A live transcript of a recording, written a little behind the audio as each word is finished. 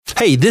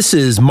Hey, this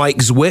is Mike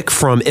Zwick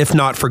from If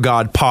Not For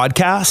God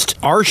podcast.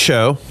 Our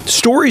show,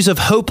 stories of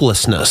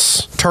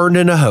hopelessness turned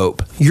into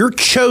hope. Your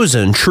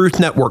chosen Truth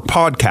Network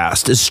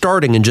podcast is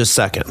starting in just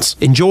seconds.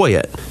 Enjoy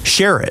it,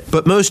 share it,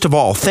 but most of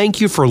all,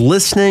 thank you for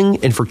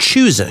listening and for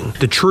choosing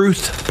the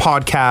Truth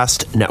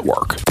Podcast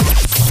Network.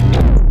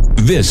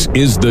 This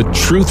is the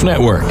Truth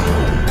Network.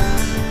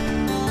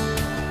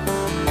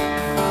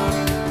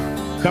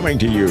 Coming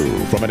to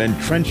you from an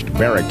entrenched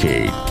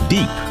barricade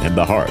deep in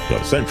the heart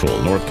of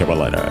central North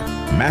Carolina.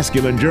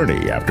 Masculine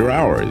Journey After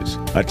Hours.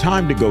 A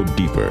time to go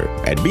deeper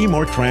and be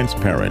more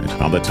transparent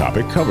on the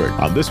topic covered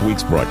on this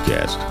week's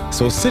broadcast.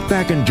 So sit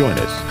back and join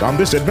us on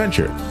this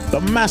adventure. The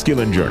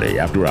Masculine Journey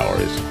After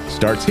Hours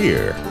starts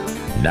here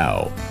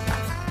now.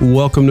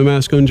 Welcome to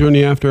Masculine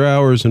Journey After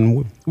Hours,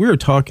 and we're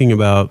talking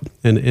about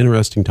an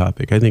interesting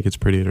topic. I think it's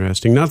pretty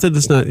interesting. Not that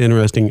it's not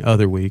interesting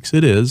other weeks.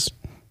 It is.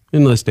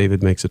 Unless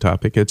David makes a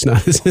topic, it's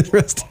not as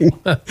interesting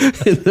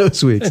in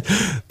those weeks.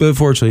 But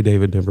fortunately,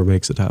 David never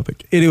makes a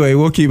topic. Anyway,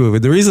 we'll keep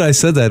moving. The reason I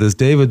said that is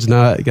David's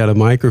not got a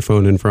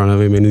microphone in front of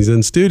him, and he's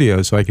in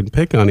studio, so I can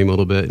pick on him a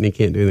little bit, and he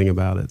can't do anything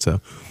about it.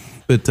 So,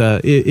 but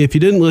if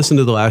you didn't listen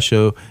to the last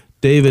show,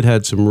 David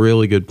had some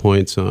really good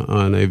points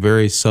on a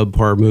very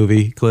subpar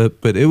movie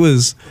clip, but it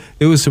was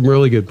some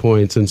really good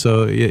points, and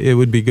so it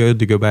would be good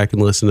to go back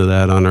and listen to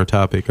that on our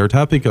topic. Our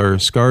topic are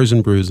scars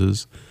and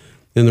bruises,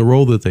 and the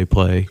role that they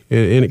play.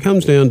 And it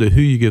comes down to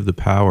who you give the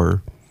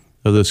power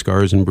of those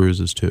scars and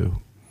bruises to.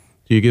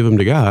 Do you give them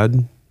to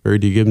God, or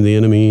do you give them to the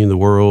enemy, the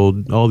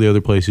world, all the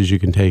other places you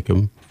can take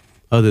them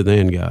other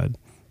than God?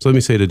 So let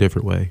me say it a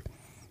different way.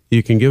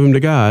 You can give them to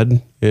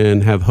God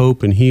and have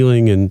hope and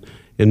healing and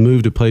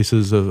move to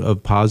places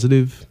of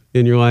positive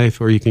in your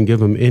life, or you can give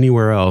them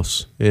anywhere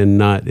else and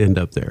not end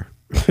up there.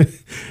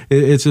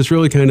 It's just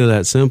really kind of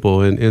that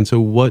simple. And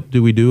so what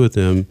do we do with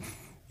them?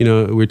 You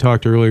know, we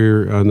talked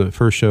earlier on the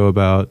first show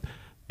about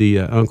the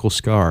Uncle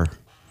Scar,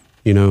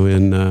 you know,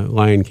 in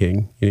Lion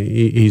King.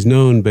 He's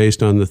known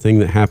based on the thing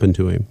that happened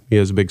to him. He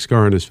has a big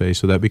scar on his face,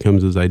 so that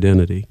becomes his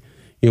identity.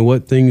 You know,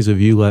 what things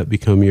have you let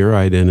become your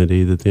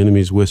identity that the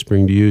enemy's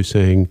whispering to you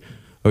saying,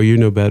 oh, you're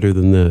no better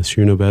than this.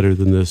 You're no better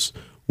than this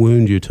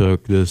wound you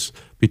took, this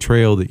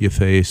betrayal that you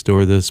faced,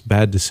 or this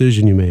bad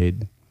decision you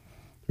made,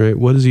 right?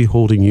 What is he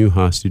holding you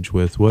hostage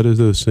with? What are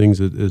those things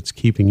that's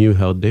keeping you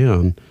held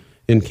down?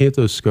 And can't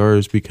those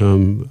scars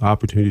become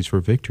opportunities for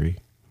victory?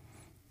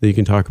 That you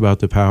can talk about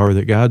the power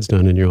that God's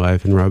done in your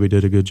life. And Robbie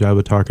did a good job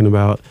of talking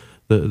about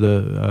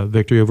the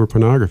victory over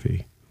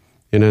pornography.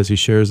 And as he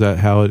shares that,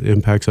 how it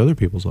impacts other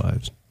people's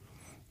lives.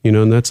 You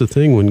know, and that's the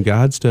thing. When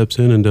God steps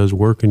in and does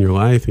work in your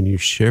life and you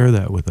share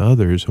that with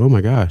others, oh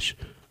my gosh,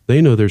 they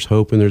know there's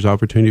hope and there's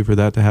opportunity for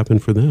that to happen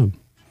for them.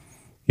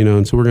 You know,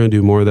 and so we're going to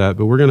do more of that.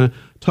 But we're going to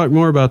talk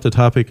more about the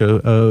topic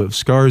of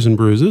scars and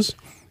bruises.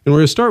 And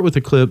we're going to start with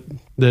a clip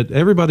that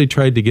everybody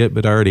tried to get,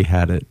 but I already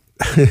had it.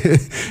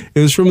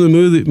 It was from the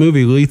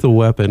movie Lethal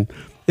Weapon.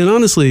 And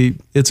honestly,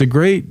 it's a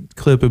great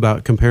clip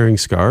about comparing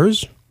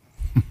scars.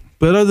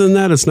 But other than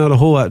that, it's not a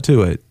whole lot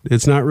to it.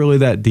 It's not really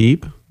that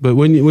deep. But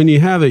when you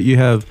have it, you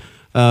have,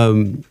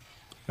 Mel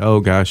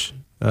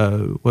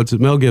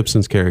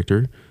Gibson's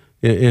character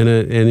in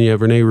it, and you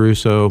have Rene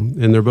Russo,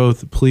 and they're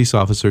both police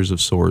officers of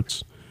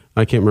sorts.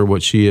 I can't remember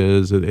what she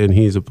is, and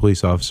he's a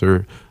police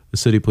officer, a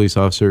city police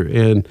officer,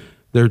 and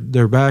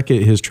they're back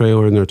at his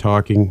trailer and they're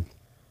talking,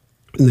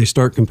 and they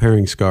start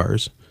comparing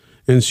scars.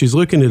 And she's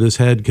looking at his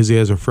head because he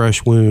has a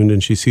fresh wound,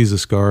 and she sees a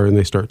scar, and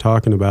they start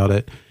talking about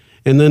it.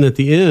 And then at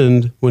the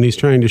end, when he's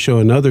trying to show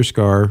another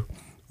scar,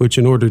 which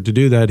in order to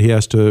do that, he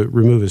has to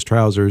remove his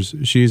trousers,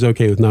 she's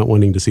okay with not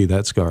wanting to see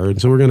that scar.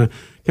 And so we're going to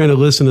kind of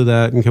listen to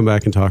that and come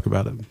back and talk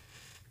about it.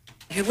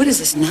 Hey, what is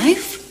this,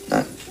 knife?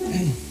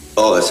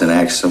 Oh, that's an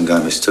axe. Some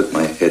guy mistook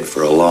my head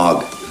for a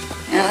log.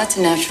 Yeah, that's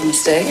a natural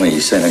mistake. Wait, you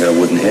saying I got a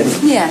wooden head?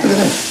 Yeah. Look at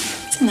that.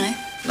 It's a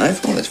knife.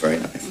 Knife? Oh, that's very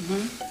nice.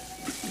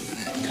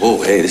 Mm-hmm.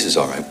 Whoa, hey, this is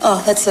all right.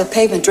 Oh, that's a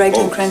pavement draped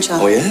in Crenshaw.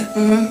 Oh, yeah?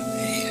 Mm-hmm.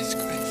 Hey, that's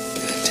great.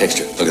 Look at that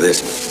texture. Look at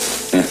this.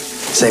 Yeah.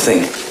 Same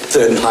thing.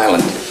 3rd and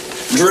Highland.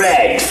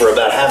 Dragged for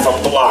about half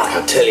a block,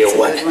 I'll tell you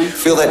what.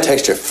 Feel that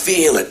texture.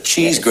 Feel it.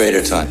 Cheese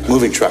grater time.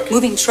 Moving truck.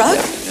 Moving truck?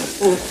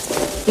 Yeah. Ooh.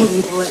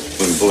 Moving bullet.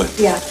 Moving bullet.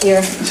 Yeah,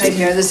 here. Right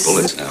here. This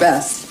Bullets is the now.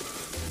 best.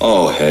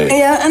 Oh, hey.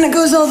 Yeah, and it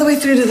goes all the way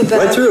through to the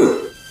back. Right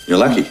through. You're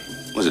lucky.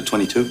 Was it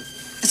 22?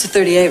 It's a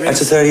 38, Rick. That's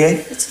a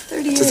 38? It's a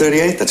 38. It's a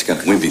 38? That's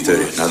gonna. We'd be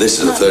 30. Now,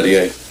 this is a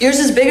 38. Yours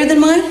is bigger than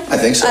mine? I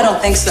think so. I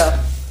don't think so.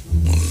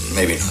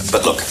 Maybe not.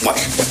 But look, watch.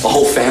 A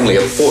whole family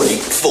of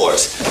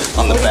 44s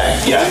on the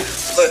back. Yeah.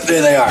 Look,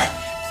 there they are.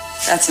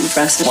 That's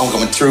impressive. One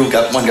coming through,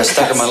 one got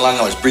stuck in my lung.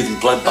 I was breathing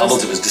blood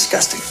bubbles. It was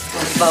disgusting.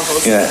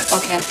 Bubbles. Yeah.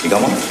 Okay. You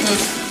got one?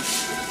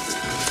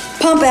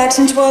 Pump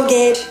action, 12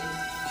 gauge.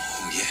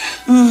 Oh, yeah.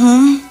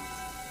 Mm-hmm.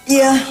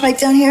 Yeah, right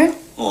down here.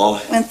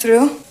 Oh. Went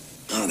through.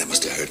 Oh, that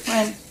must have hurt.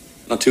 When?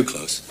 Not too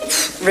close.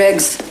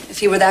 Riggs,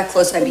 if you were that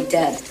close, I'd be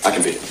dead. I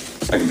can beat it.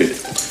 I can beat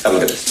it. Have a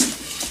look at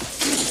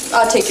this.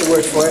 I'll take your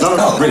word for it.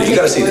 No, really, you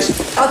gotta see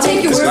this. I'll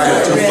take your This word guy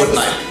got a for it, 2-foot Riggs.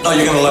 knife. No,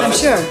 you're gonna love I'm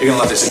this. sure. You're gonna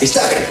love this. He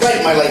stuck it right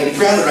in my leg and he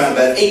ground it around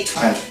about 8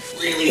 times.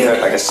 really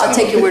hurt like a son. I'll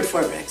take your word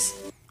for it, Rex.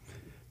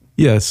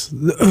 Yes,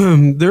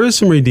 there is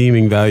some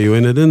redeeming value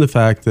in it, in the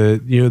fact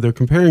that, they're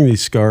comparing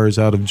these scars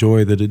out of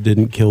joy that it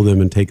didn't kill them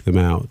and take them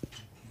out.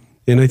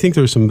 And I think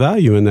there's some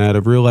value in that,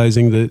 of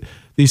realizing that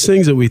these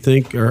things that we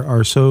think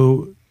are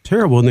so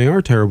terrible, and they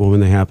are terrible when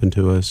they happen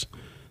to us,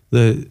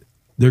 that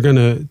they're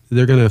gonna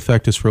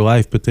affect us for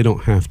life, but they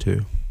don't have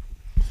to.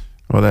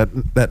 Well,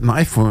 that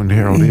knife wound,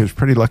 Harold, he was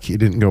pretty lucky he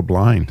didn't go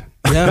blind.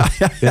 Yeah.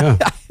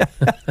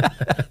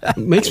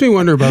 Makes me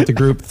wonder about the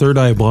group Third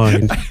Eye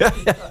Blind.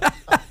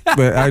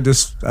 But I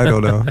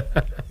don't know.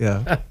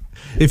 Yeah.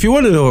 If you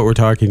want to know what we're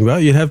talking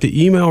about, you'd have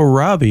to email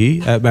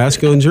Robbie at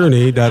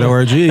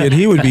masculinejourney.org, and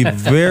he would be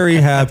very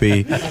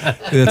happy.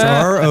 That's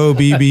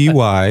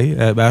ROBBY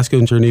at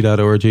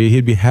masculinejourney.org.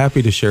 He'd be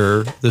happy to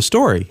share the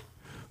story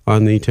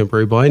on the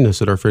temporary blindness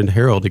that our friend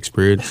Harold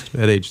experienced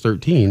at age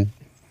 13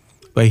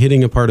 by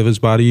hitting a part of his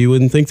body you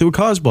wouldn't think that would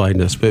cause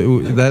blindness.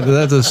 But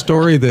that's a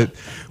story that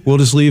we'll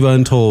just leave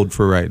untold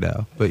for right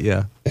now. But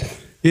yeah.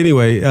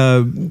 Anyway,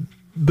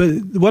 but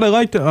what I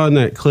liked on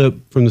that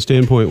clip from the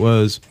standpoint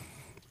was,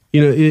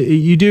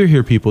 you do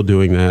hear people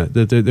doing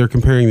that they're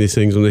comparing these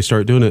things. When they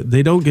start doing it,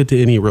 they don't get to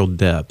any real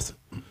depth.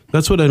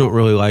 That's what I don't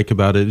really like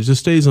about it. It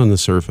just stays on the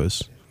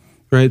surface,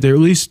 right? They're at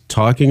least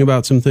talking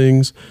about some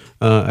things.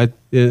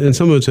 And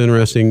some of it's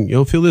interesting.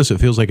 You'll feel this. It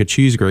feels like a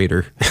cheese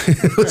grater.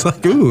 It's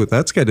like, ooh,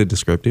 that's kind of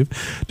descriptive.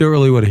 Don't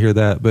really want to hear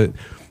that. But,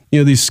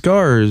 these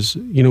scars,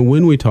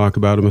 when we talk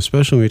about them,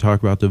 especially when we talk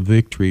about the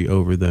victory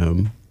over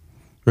them,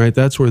 right?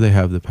 That's where they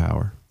have the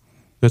power.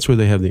 That's where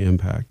they have the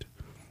impact.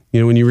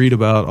 When you read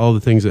about all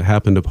the things that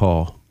happened to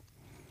Paul,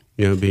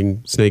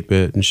 being snake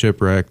bit and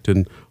shipwrecked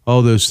and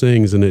all those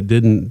things, and it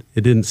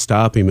didn't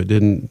stop him. It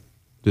didn't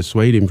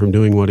dissuade him from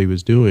doing what he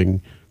was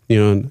doing.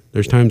 And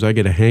there's times I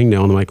get a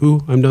hangnail and I'm like,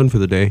 ooh, I'm done for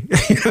the day.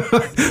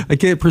 I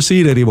can't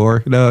proceed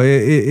anymore. No,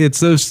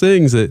 it's those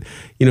things that,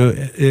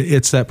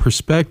 it's that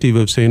perspective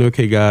of saying,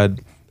 okay,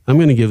 God, I'm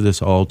going to give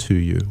this all to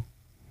you.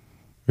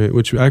 Right,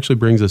 which actually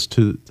brings us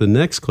to the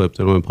next clip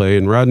that I want to play.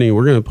 And Rodney,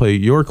 we're going to play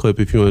your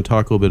clip if you want to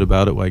talk a little bit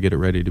about it while I get it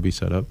ready to be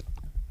set up.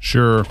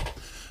 Sure.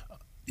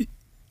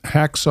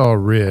 Hacksaw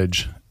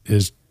Ridge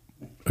is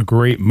a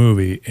great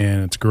movie,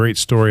 and it's a great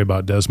story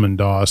about Desmond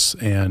Doss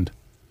and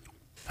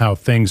how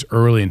things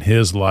early in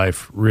his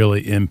life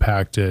really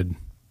impacted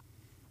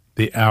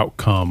the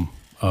outcome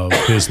of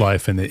his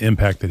life and the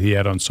impact that he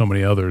had on so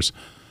many others.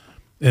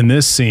 And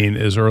this scene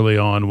is early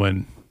on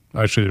when,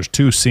 actually there's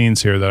two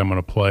scenes here that I'm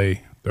going to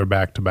play. They're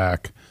back to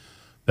back.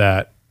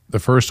 That the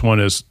first one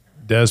is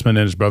Desmond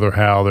and his brother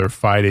Hal, they're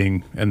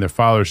fighting, and their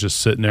father's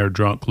just sitting there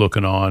drunk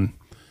looking on.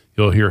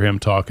 You'll hear him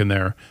talking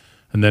there.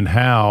 And then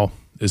Hal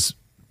is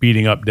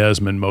beating up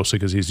Desmond, mostly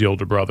because he's the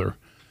older brother.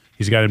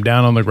 He's got him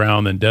down on the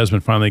ground, then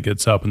Desmond finally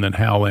gets up, and then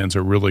Hal lands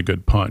a really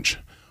good punch.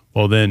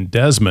 Well, then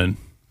Desmond,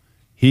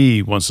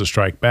 he wants to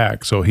strike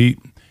back. So he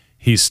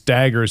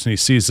staggers and he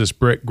sees this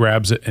brick,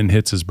 grabs it, and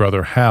hits his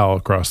brother Hal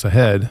across the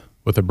head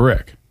with a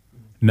brick,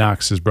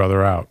 knocks his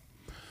brother out.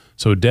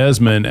 So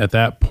Desmond, at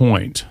that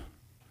point,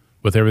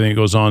 with everything that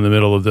goes on in the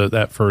middle of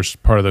that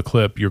first part of the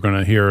clip, you're going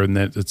to hear, and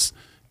that it's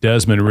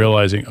Desmond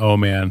realizing, oh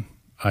man,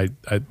 I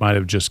might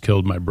have just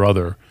killed my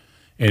brother.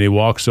 And he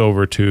walks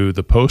over to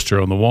the poster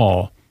on the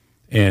wall,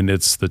 and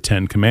it's the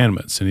 10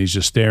 Commandments, and he's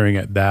just staring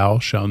at "Thou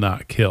shalt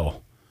not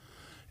kill."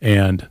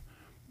 And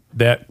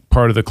that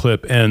part of the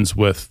clip ends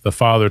with the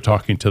father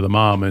talking to the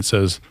mom, and it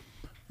says,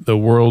 the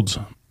world's,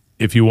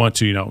 if you want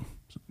to,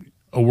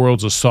 a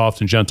world's a soft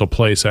and gentle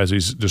place, as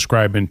he's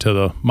describing to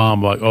the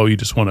mom, like, oh, you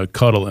just want to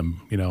cuddle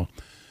him,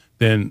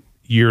 Then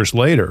years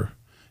later,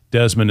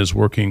 Desmond is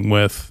working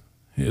with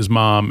his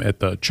mom at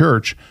the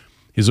church.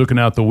 He's looking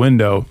out the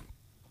window,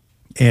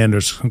 and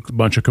there's a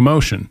bunch of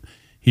commotion.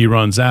 He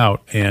runs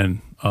out,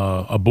 and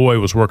a boy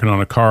was working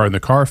on a car, and the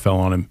car fell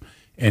on him,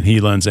 and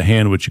he lends a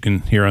hand, which you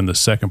can hear on the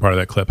second part of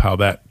that clip, how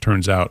that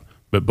turns out,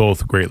 but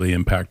both greatly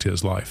impact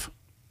his life.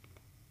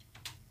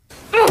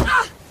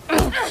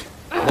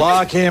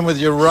 Block him with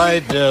your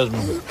right,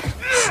 Desmond.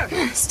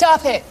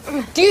 Stop it.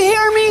 Do you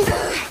hear me?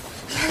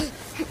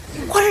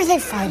 What are they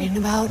fighting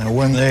about? Now,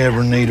 when they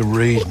ever need a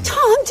reason.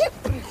 Tom,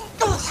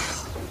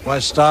 Why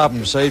stop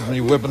them? Saves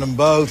me whipping them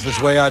both. This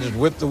way I just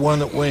whip the one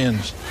that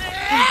wins.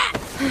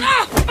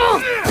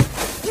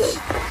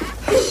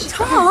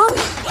 Tom?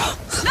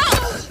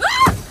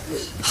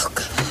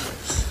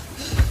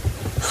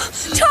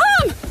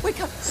 Tom!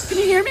 Wake up. Can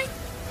you hear me?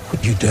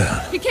 What you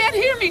done? You can't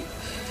hear me.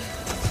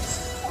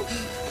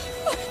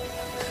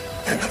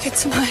 Get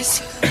some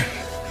ice.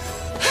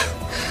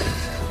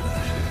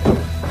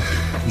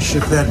 You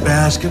shook that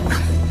basket?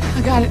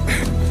 I got it.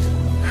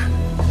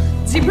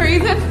 Is he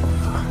breathing?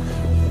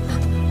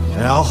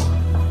 Hal?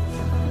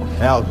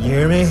 Hal, you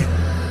hear me?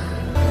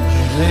 What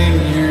you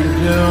think you're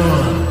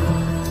doing?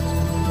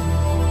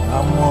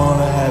 I'm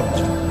gonna have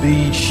to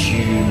beat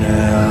you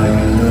now. You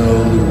know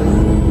the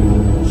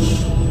rules.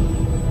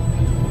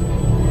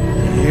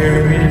 You hear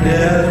me,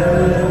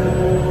 Desmond?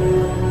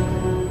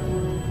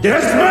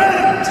 Desmond!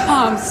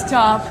 Tom,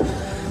 stop.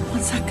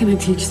 What's that gonna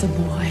teach the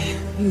boy?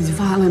 He's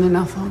violent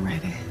enough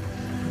already.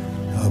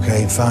 A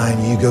Okay,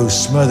 fine. You go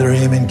smother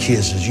him in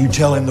kisses. You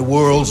tell him the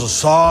world's a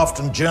soft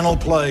and gentle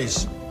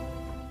place.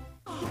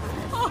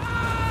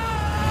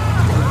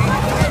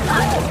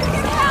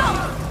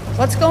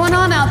 What's going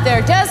on out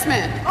there,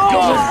 Desmond?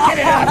 Get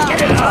it out!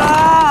 Get it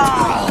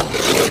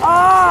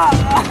out!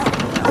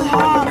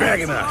 Drag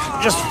him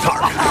out. Just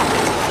talk.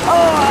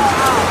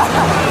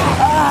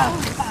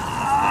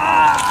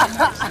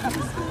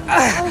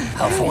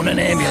 I'll phone an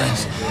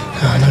ambulance.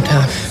 No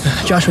time.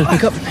 Joshua,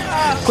 pick up.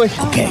 Quick.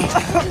 Okay.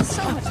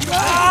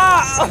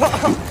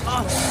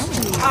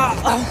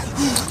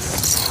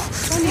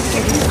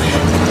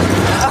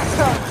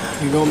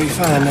 You're gonna be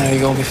fine now.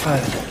 You're gonna be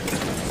fine.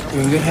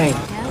 You're in good hands.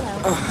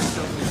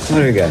 What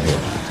do we got here?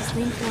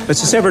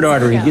 It's a severed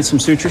artery. Get some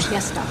sutures.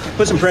 Yes, doctor.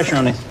 Put some pressure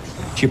on it.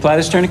 Did you apply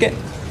this tourniquet?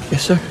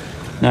 Yes, sir.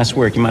 Nice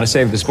work. You might have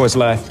saved this boy's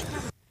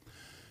life.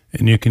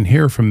 And you can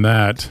hear from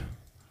that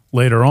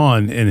later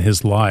on in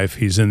his life.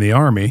 He's in the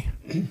Army,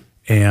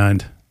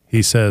 and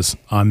he says,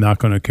 I'm not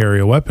going to carry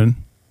a weapon.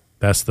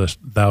 That's the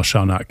thou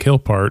shalt not kill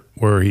part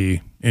where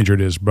he injured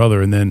his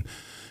brother. And then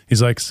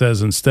he's like,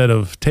 says, instead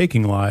of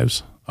taking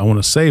lives, I want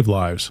to save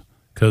lives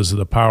because of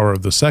the power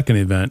of the second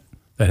event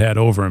that had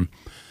over him.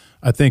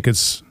 I think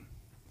it's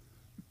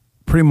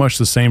pretty much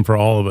the same for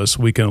all of us.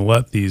 We can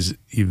let these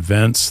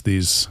events,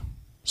 these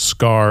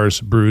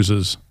scars,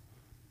 bruises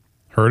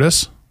hurt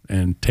us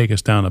and take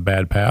us down a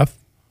bad path.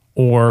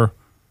 Or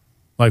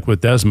like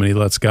with Desmond, he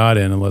lets God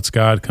in and lets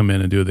God come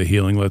in and do the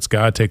healing, lets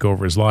God take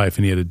over his life.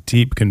 And he had a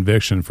deep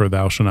conviction for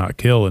thou shalt not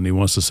kill, and he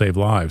wants to save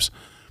lives.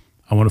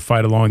 I want to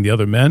fight along the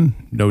other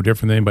men, no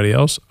different than anybody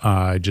else.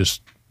 I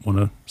just want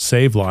to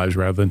save lives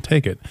rather than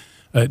take it.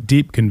 A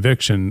deep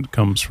conviction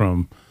comes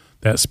from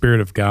that spirit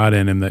of God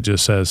in him that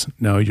just says,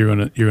 no, you're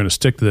gonna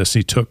stick to this.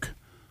 He took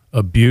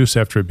abuse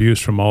after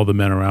abuse from all the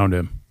men around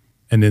him.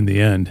 And in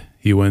the end,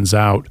 he wins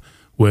out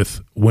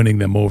with winning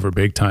them over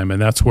big time. And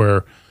that's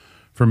where,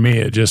 for me,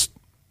 it just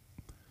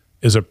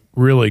is a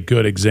really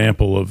good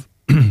example of,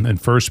 in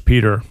 1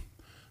 Peter,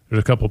 there's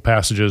a couple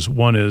passages.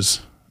 One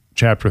is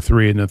chapter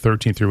 3 and then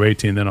 13 through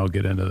 18. Then I'll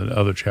get into the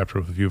other chapter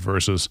with a few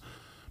verses.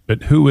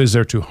 But who is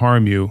there to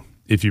harm you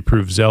if you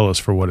prove zealous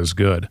for what is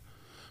good?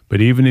 But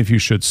even if you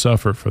should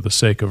suffer for the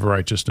sake of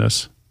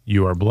righteousness,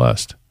 you are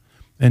blessed.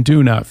 And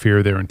do not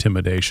fear their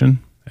intimidation.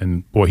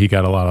 And boy, he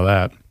got a lot of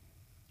that.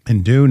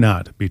 And do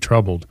not be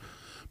troubled,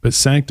 but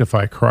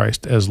sanctify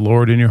Christ as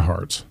Lord in your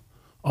hearts,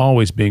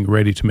 always being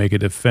ready to make a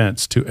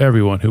defense to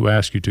everyone who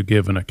asks you to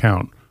give an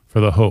account for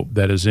the hope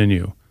that is in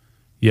you,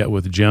 yet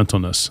with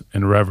gentleness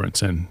and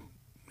reverence. And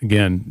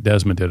again,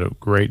 Desmond did a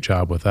great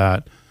job with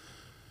that.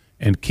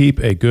 And keep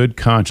a good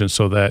conscience,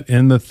 so that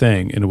in the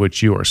thing in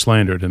which you are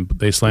slandered, and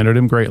they slandered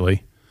him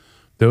greatly,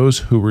 those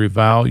who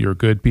revile your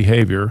good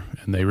behavior,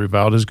 and they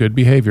reviled his good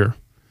behavior,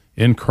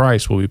 in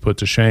Christ will be put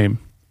to shame.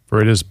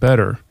 For it is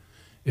better,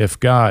 if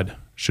God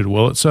should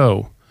will it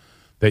so,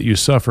 that you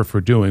suffer for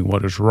doing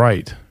what is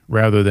right,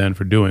 rather than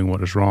for doing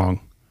what is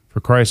wrong. For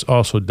Christ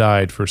also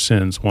died for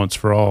sins once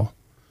for all,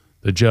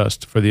 the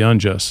just for the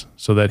unjust,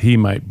 so that he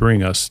might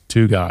bring us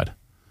to God,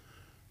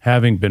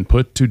 having been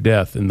put to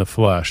death in the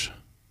flesh,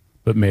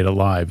 but made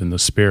alive in the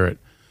spirit.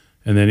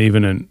 And then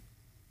even in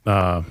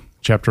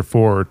chapter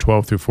 4,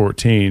 12 through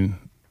 14,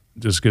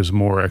 just gives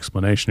more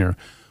explanation here.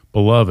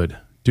 Beloved,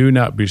 do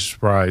not be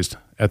surprised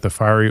at the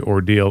fiery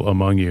ordeal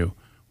among you,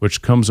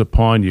 which comes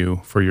upon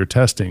you for your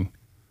testing,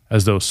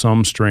 as though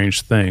some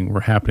strange thing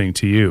were happening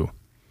to you.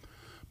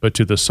 But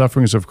to the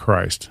sufferings of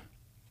Christ,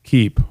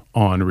 keep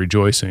on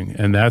rejoicing.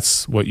 And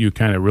that's what you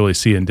kind of really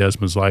see in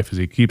Desmond's life, is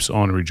he keeps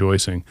on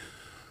rejoicing,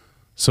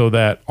 so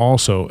that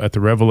also at the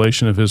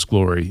revelation of his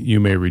glory you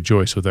may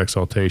rejoice with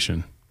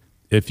exultation.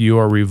 If you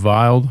are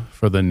reviled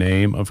for the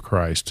name of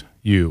Christ,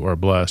 you are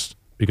blessed,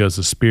 because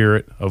the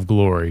Spirit of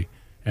glory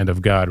and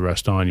of God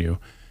rest on you.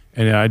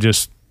 And I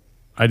just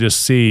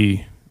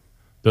see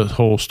the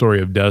whole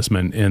story of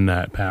Desmond in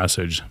that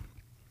passage,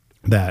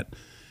 that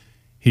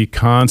he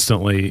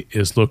constantly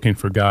is looking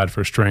for God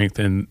for strength.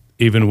 And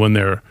even when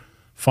they're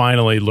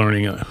finally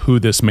learning who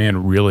this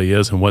man really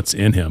is and what's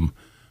in him,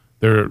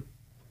 they're,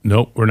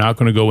 nope, we're not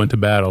going to go into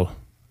battle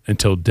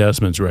until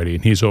Desmond's ready.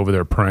 And he's over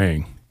there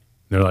praying.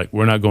 They're like,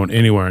 we're not going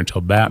anywhere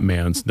until that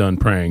man's done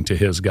praying to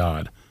his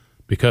God,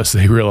 because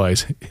they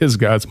realize his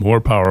God's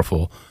more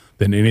powerful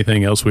than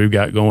anything else we've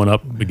got going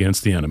up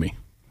against the enemy.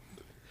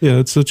 Yeah,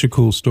 it's such a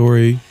cool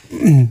story.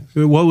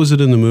 What was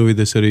it in the movie?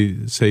 They said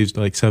he saved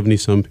like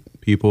 70-some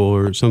people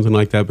or something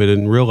like that, but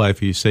in real life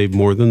he saved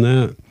more than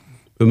that.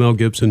 But Mel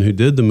Gibson, who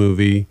did the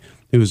movie,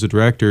 who was the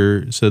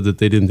director, said that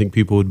they didn't think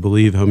people would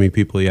believe how many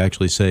people he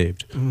actually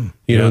saved.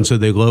 You know, and so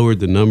they lowered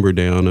the number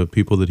down of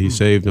people that he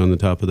saved on the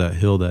top of that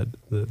hill that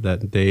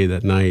day,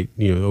 that night,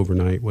 you know,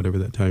 overnight, whatever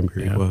that time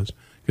period was.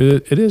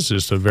 It is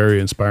just a very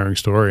inspiring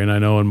story. And I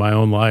know in my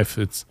own life,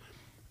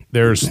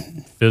 there's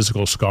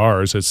physical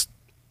scars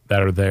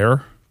that are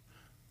there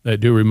that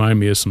do remind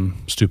me of some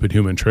stupid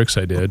human tricks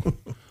I did.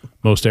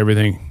 Most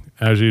everything,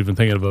 I was even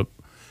thinking of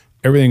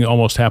everything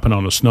almost happened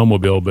on a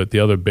snowmobile, but the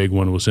other big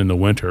one was in the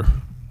winter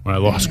when I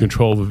lost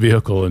control of the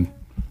vehicle and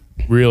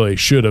really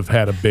should have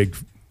had a big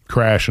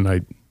crash, and I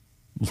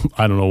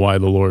don't know why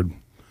the Lord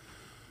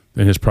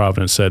in his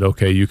providence said,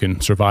 okay, you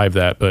can survive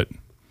that, but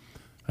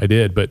I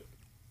did. But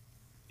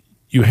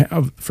you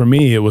have, for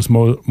me, it was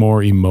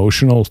more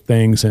emotional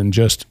things and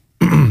just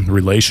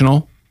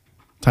relational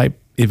type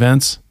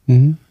events,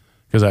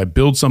 because I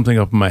build something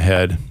up in my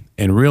head,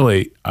 and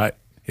really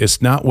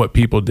it's not what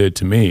people did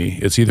to me.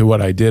 It's either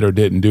what I did or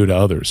didn't do to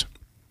others.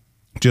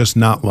 Just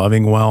not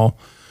loving well,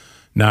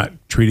 not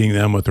treating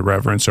them with the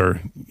reverence,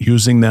 or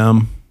using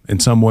them in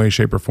some way,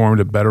 shape, or form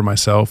to better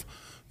myself.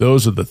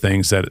 Those are the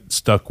things that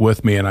stuck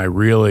with me, and I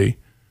really,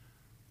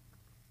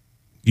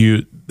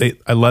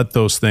 I let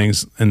those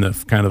things in the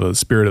kind of the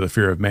spirit of the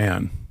fear of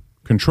man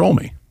control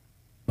me.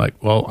 Like,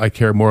 well, I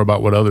care more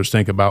about what others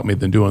think about me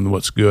than doing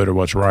what's good or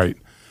what's right.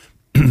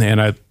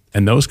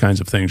 And those kinds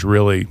of things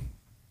really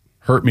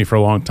hurt me for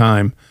a long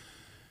time.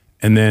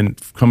 And then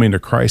coming to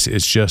Christ,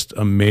 it's just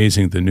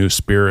amazing, the new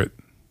spirit,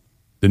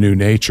 the new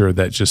nature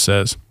that just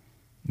says,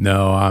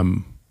 no,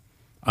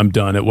 I'm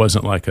done. It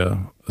wasn't like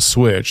a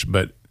switch,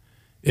 but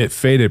it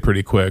faded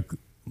pretty quick.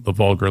 The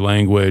vulgar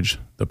language,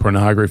 the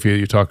pornography that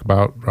you talk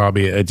about,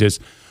 Robbie, it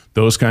just,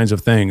 those kinds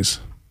of things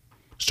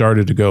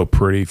started to go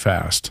pretty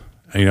fast.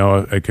 You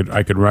know, I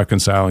could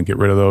reconcile and get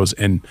rid of those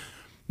and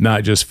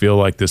not just feel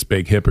like this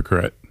big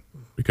hypocrite,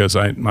 because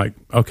I'm like,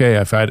 okay,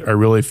 I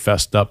really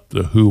fessed up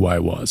to who I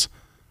was.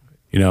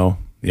 You know,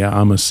 yeah,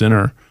 I'm a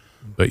sinner,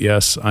 but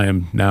yes, I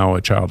am now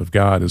a child of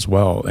God as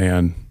well.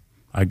 And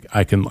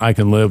I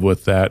can live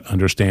with that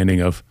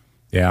understanding of,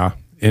 yeah,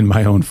 in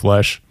my own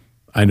flesh,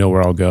 I know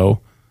where I'll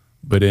go,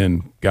 but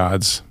in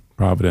God's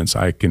providence,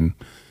 I can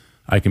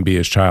be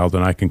his child,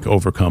 and I can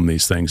overcome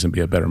these things and be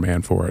a better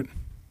man for it.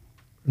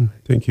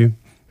 Thank you.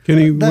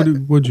 Kenny,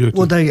 what'd you...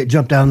 Well, they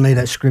jumped out at me,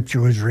 that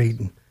scripture I was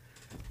reading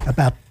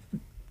about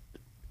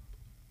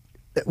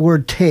that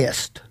word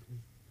test.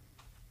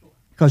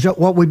 Because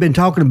what we've been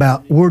talking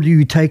about, where do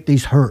you take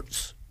these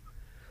hurts?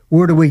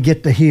 Where do we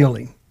get the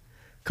healing?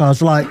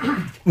 Because like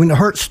when the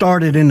hurt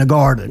started in the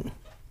garden,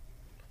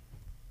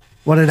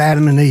 what did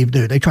Adam and Eve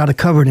do? They tried to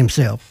cover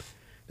themselves.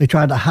 They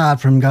tried to hide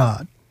from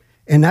God.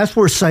 And that's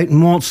where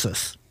Satan wants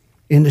us,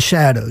 in the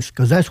shadows,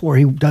 because that's where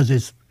he does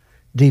his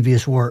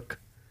devious work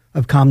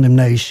of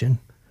condemnation,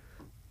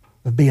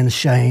 of being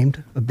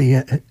ashamed, of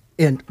being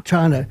and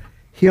trying to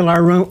heal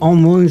our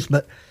own wounds.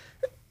 But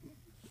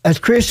as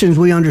Christians,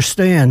 we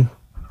understand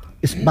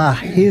it's by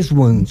his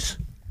wounds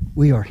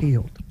we are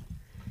healed.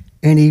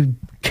 And he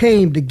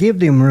came to give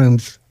them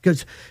rooms,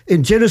 because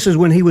in Genesis,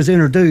 when he was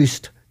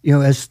introduced, you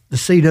know, as the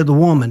seed of the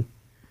woman,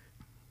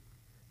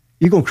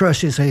 you're going to crush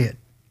his head,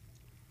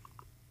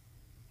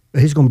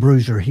 but he's going to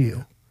bruise her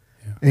heel.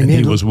 Yeah. And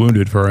he was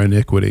wounded for our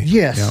iniquity.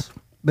 Yes. Yep.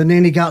 But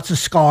then he got the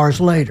scars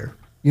later.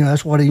 You know,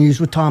 that's what he used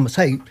with Thomas.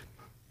 Hey,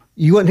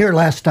 you wasn't here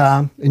last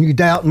time, and you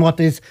doubting what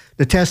the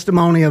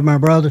testimony of my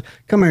brother.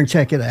 Come here and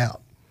check it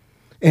out.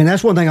 And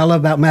that's one thing I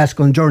love about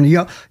Masculine Journey.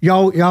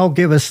 Y'all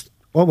give us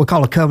what we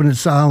call a covenant of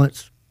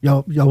silence.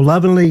 Y'all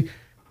lovingly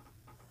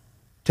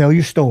tell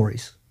your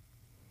stories.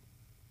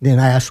 Then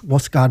ask,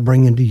 what's God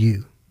bringing to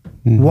you?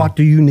 Mm-hmm. What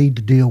do you need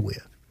to deal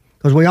with?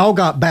 Because we all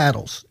got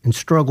battles and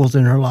struggles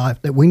in our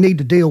life that we need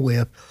to deal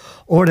with,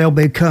 or they'll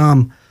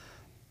become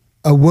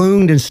a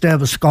wound instead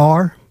of a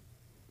scar.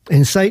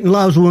 And Satan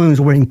loves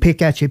wounds where he can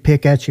pick at you,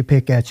 because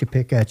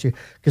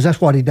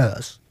that's what he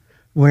does.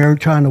 We're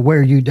trying to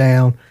wear you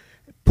down,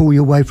 pull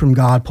you away from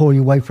God, pull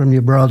you away from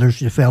your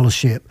brothers, your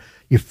fellowship,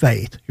 your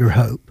faith, your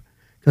hope.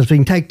 Because if he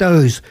can take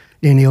those,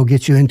 then he'll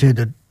get you into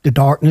the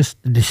darkness,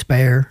 the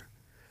despair,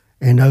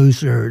 and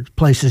those are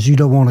places you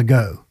don't want to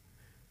go.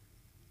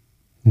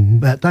 Mm-hmm.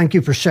 But thank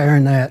you for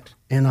sharing that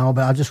and all,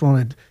 but I just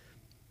wanted to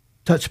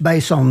touch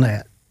base on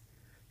that,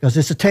 because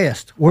it's a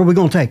test. Where are we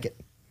going to take it?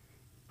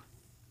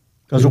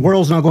 Because the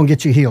world's not going to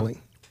get you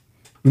healing.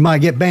 You might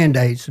get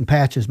Band-Aids and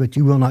patches, but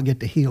you will not get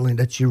the healing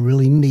that you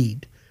really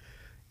need,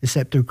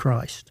 except through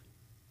Christ.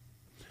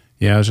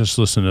 Yeah, I was just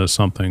listening to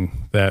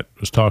something that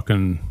was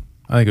talking,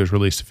 I think it was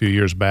released a few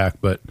years back,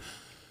 but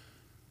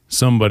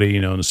somebody,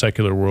 in the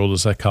secular world, a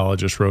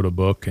psychologist, wrote a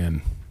book,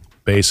 and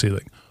basically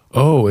like,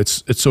 oh,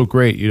 it's so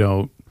great,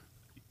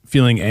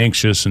 feeling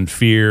anxious and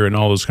fear and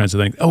all those kinds of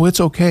things. Oh,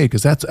 it's okay,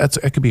 because that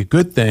could be a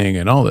good thing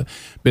and all that.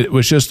 But it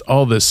was just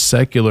all this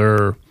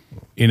secular,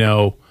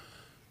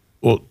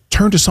 well,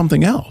 turn to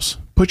something else.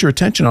 Put your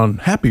attention on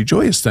happy,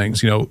 joyous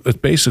things. It's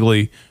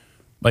basically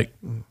like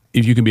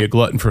if you can be a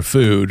glutton for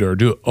food or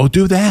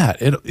do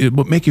that. It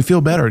will make you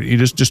feel better. You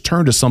just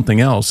turn to something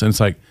else. And it's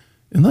like,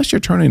 unless you're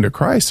turning to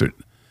Christ,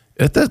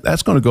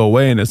 that's going to go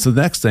away. And it's the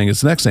next thing.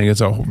 It's the next thing.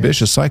 It's a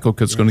vicious cycle,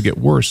 because it's going to get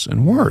worse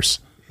and worse.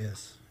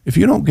 Yes. If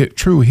you don't get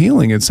true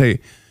healing and say,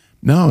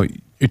 no,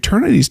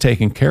 eternity's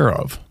taken care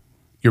of,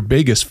 your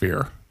biggest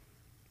fear,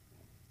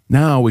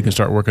 now we can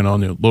start working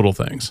on the little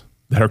things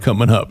that are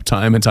coming up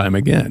time and time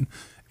again.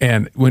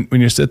 And when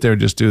you sit there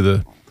and just do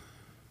the,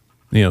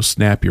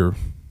 snap your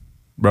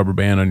rubber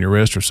band on your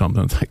wrist or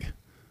something, it's like,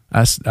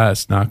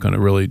 that's not going to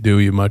really do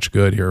you much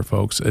good here,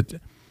 folks.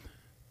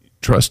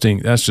 Trusting,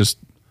 that's just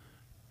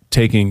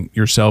taking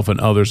yourself and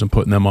others and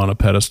putting them on a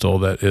pedestal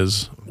that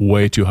is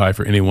way too high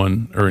for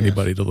anyone or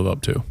anybody to live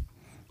up to.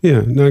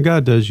 Yeah. Now,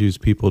 God does use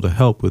people to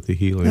help with the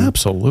healing.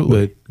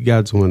 Absolutely. But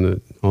God's the one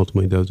that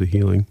ultimately does the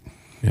healing.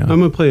 Yeah. I'm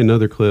going to play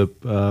another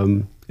clip,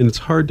 and it's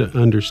hard to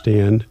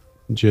understand,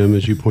 Jim,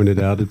 as you pointed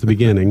out at the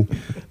beginning,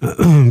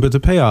 but the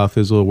payoff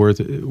is a little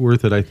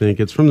worth it, I think.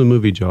 It's from the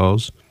movie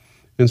Jaws.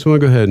 And so I'm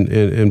going to go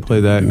ahead and play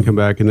that and come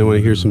back, and then when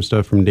I hear some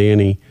stuff from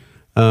Danny.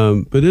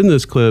 But in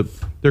this clip,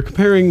 they're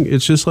comparing,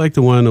 it's just like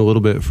the one a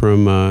little bit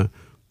from,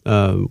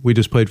 we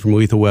just played from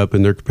Lethal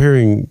Weapon. They're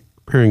comparing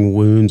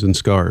wounds and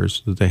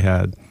scars that they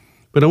had.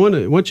 But I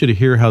want you to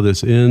hear how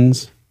this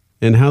ends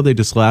and how they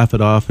just laugh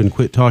it off and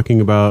quit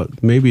talking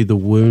about maybe the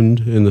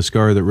wound and the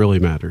scar that really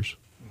matters.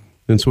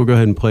 And so we'll go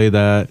ahead and play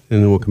that,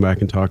 and then we'll come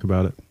back and talk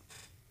about it.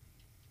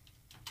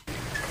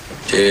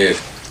 Chief,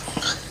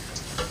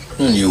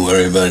 don't you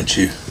worry about it,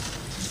 Chief.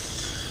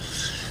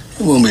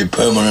 It won't be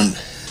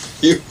permanent.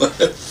 You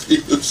might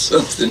feel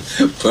something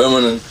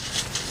permanent.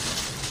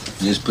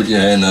 Just put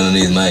your hand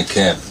underneath my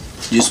cap.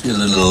 Just be a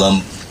little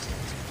lump.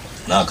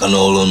 Knock on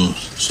Nolan,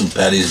 St.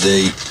 Paddy's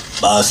Day,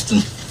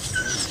 Boston.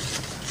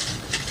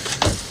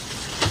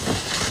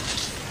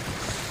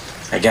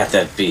 I got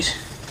that beat.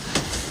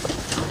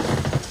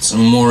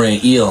 Some moray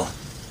eel.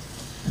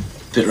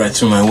 Bit right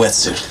through my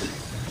wetsuit.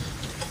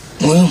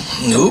 Well,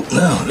 nope,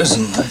 no,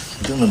 listen, I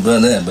don't know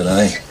about that, but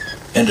I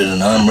entered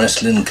an arm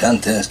wrestling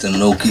contest in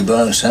an Okie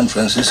bar in San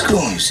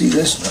Francisco. You see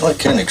this? Now I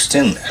can't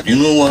extend that. You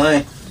know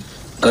why?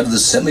 Got to the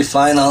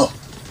semifinal,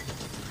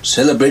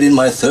 celebrating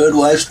my third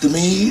wife's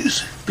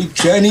demise. Big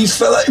Chinese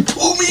fella, he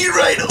pulled me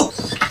right off.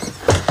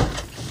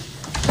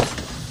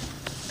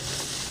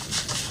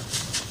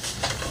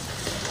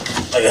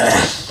 Look at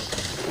that.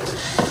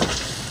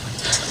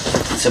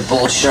 It's a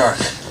bull shark.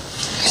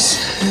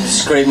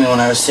 Scraped me when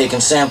I was taking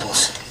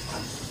samples.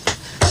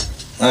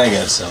 I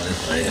got something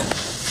for you.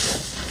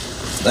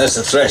 That's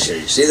the thresher.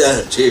 You see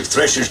that, Chief?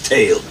 Thresher's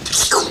tail.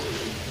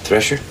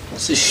 Thresher?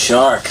 It's a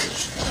shark.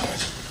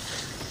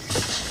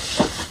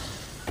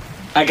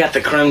 I got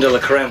the creme de la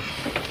creme.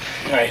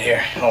 Right here.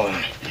 Hold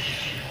on.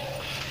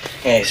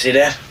 Yeah, you see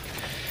that?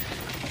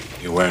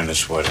 You're wearing a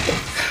sweater.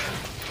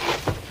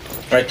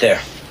 Right there.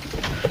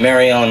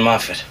 Mary Ellen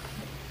Moffat.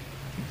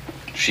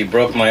 She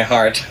broke my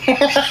heart.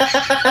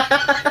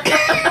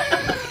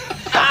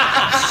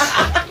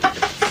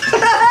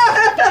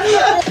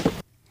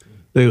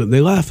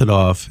 They laugh it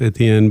off at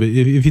the end, but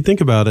if you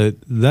think about it,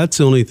 that's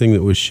the only thing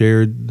that was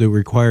shared that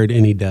required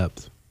any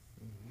depth,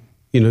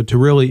 to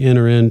really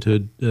enter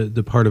into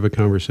the part of a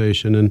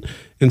conversation.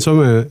 And so I'm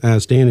going to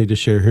ask Danny to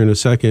share here in a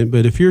second,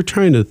 but if you're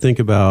trying to think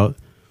about,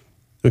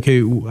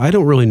 okay, I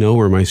don't really know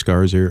where my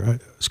scars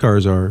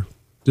are.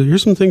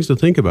 Here's some things to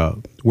think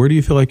about. Where do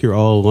you feel like you're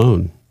all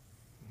alone?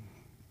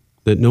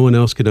 That no one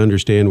else could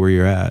understand where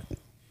you're at?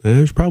 And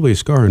there's probably a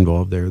scar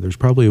involved there. There's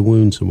probably a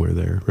wound somewhere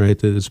there, right?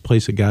 That it's a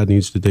place that God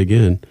needs to dig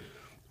in.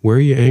 Where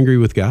are you angry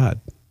with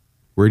God?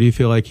 Where do you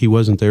feel like he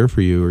wasn't there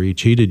for you, or he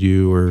cheated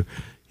you, or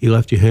he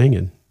left you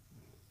hanging?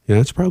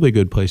 That's probably a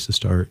good place to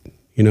start.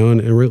 And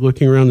we're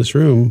looking around this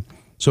room,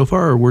 so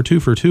far we're 2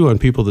 for 2 on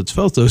people that's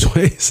felt those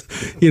ways.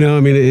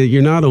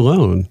 You're not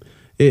alone.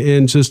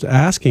 And just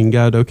asking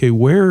God, okay,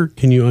 where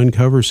can you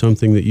uncover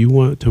something that you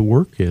want to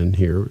work in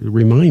here?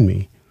 Remind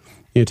me.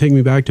 Take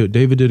me back to it.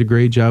 David did a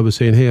great job of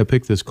saying, hey, I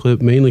picked this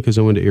clip mainly because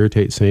I wanted to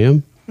irritate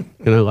Sam,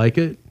 and I like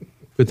it.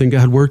 But then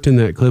God worked in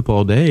that clip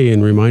all day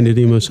and reminded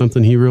him of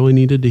something he really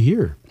needed to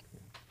hear,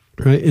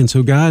 right? And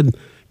so God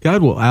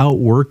will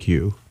outwork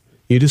you.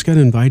 You just got to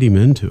invite him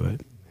into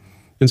it.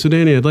 And so,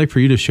 Danny, I'd like for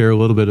you to share a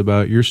little bit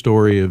about your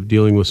story of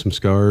dealing with some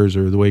scars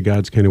or the way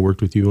God's kind of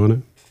worked with you on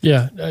it.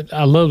 Yeah,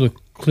 I love the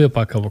clip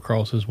I come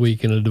across this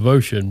week in a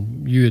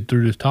devotion. You had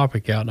threw this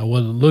topic out, and I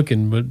wasn't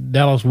looking, but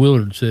Dallas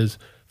Willard says,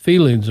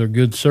 feelings are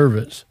good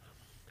servants,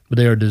 but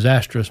they are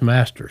disastrous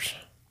masters.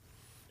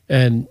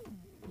 And,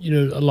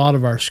 a lot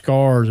of our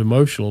scars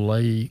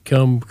emotionally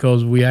come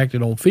because we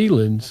acted on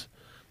feelings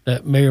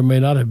that may or may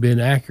not have been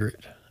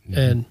accurate. Mm-hmm.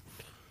 And,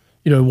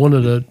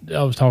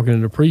 I was talking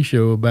in the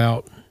pre-show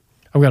about,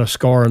 I've got a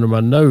scar under my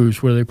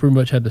nose where they pretty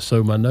much had to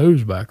sew my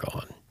nose back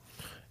on.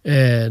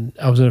 And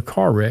I was in a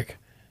car wreck,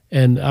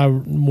 and I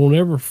will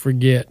never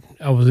forget,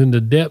 I was in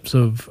the depths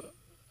of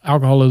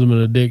alcoholism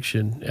and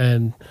addiction,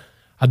 and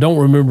I don't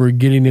remember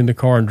getting in the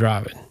car and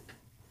driving.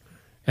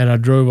 And I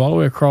drove all the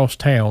way across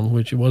town,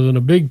 which it wasn't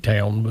a big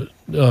town, but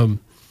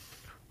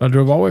I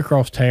drove all the way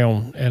across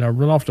town, and I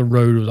ran off the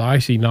road. It was an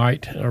icy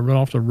night, and I ran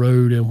off the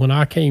road, and when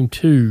I came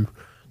to,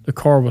 the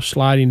car was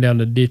sliding down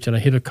the ditch, and I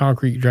hit a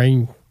concrete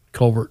drain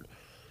culvert,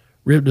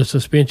 ripped the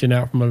suspension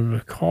out from under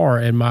the car,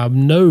 and my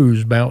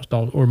nose bounced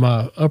off, or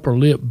my upper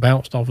lip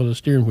bounced off of the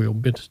steering wheel,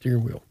 bent the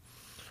steering wheel.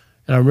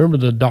 And I remember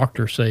the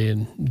doctor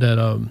saying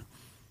that,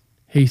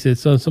 he said,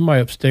 son,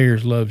 somebody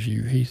upstairs loves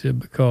you. He said,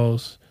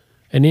 because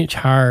an inch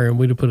higher and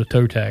we'd have put a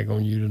toe tag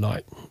on you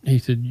tonight. He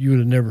said, you would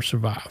have never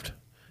survived.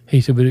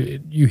 He said, but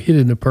you hit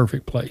it in the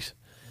perfect place.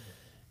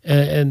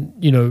 And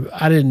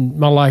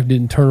my life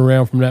didn't turn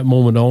around from that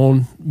moment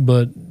on,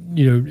 but,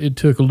 it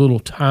took a little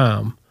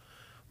time.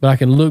 But I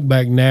can look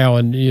back now,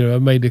 and I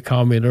made the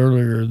comment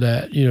earlier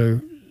that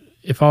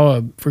if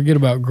I forget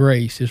about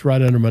grace, it's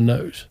right under my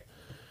nose,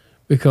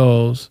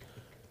 because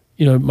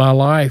my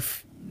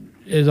life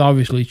has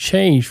obviously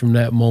changed from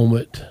that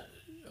moment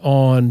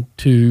on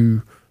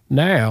to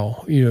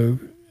now.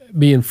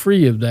 Being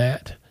free of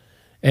that,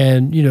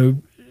 and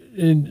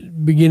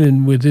and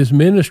beginning with this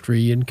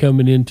ministry and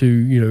coming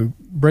into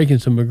breaking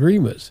some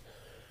agreements,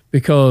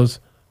 because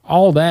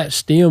all that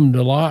stemmed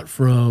a lot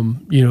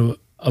from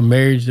a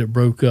marriage that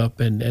broke up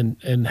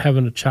and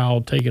having a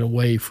child taken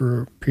away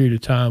for a period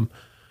of time.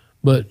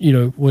 But,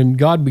 when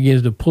God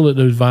begins to pull at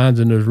those vines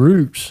and those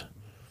roots,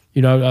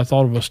 I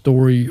thought of a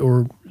story,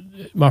 or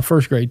my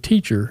first grade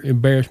teacher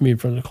embarrassed me in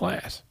front of the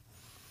class.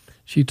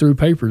 She threw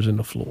papers in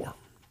the floor.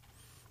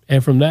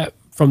 And from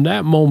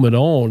that moment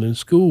on in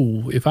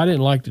school, if I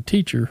didn't like the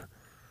teacher,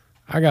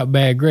 I got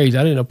bad grades.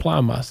 I didn't apply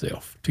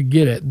myself to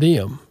get at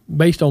them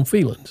based on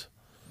feelings,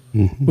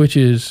 which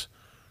is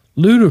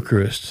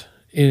ludicrous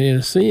in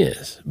a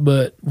sense.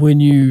 But when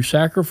you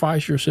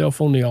sacrifice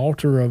yourself on the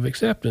altar of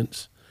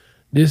acceptance,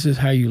 this is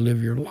how you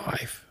live your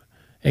life.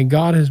 And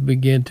God has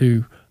begun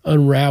to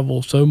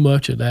unravel so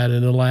much of that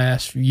in the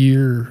last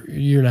year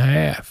and a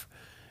half.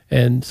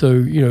 And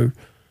so,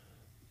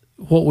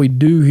 what we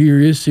do here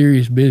is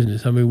serious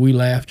business. I mean, we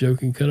laugh,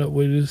 joke, and cut up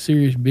with it. It's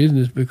serious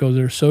business because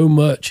there's so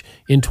much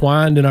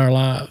entwined in our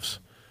lives.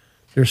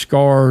 There's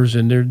scars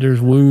and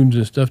there's wounds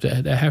and stuff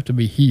that have to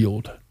be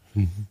healed.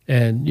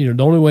 And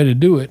the only way to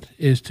do it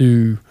is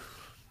to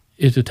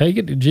take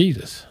it to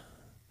Jesus.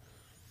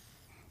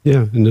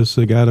 Yeah, and just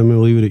say, God, I'm going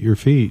to leave it at your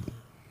feet.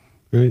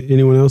 Right?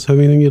 Anyone else have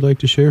anything you'd like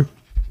to share?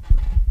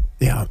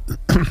 Yeah,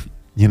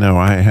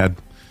 I had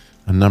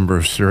a number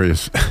of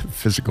serious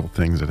physical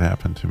things that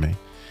happened to me,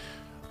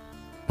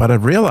 but I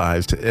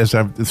realized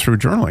through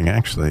journaling,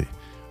 actually,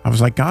 I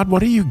was like, God,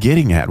 what are you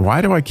getting at?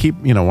 Why do I keep,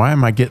 why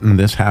am I getting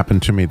this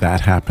happened to me,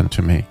 that happened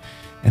to me?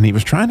 And he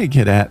was trying to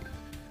get at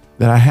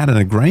that I had an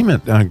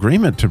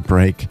agreement to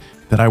break,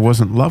 that I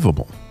wasn't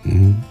lovable.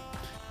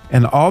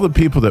 And all the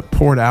people that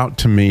poured out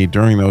to me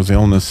during those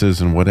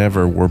illnesses and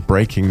whatever were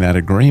breaking that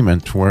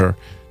agreement where,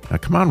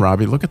 come on,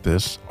 Robbie, look at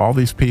this. All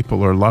these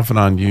people are loving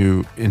on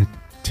you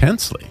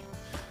intensely,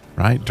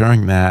 right,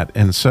 during that.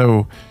 And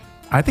so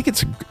I think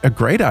it's a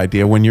great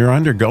idea when you're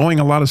undergoing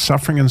a lot of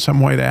suffering in some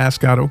way to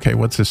ask God, okay,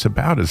 what's this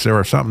about? Is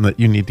there something that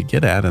you need to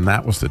get at? And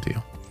that was the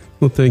deal.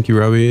 Well, thank you,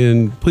 Robbie.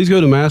 And please go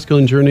to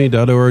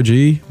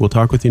masculinejourney.org. We'll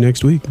talk with you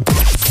next week.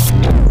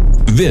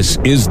 This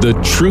is the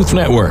Truth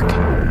Network.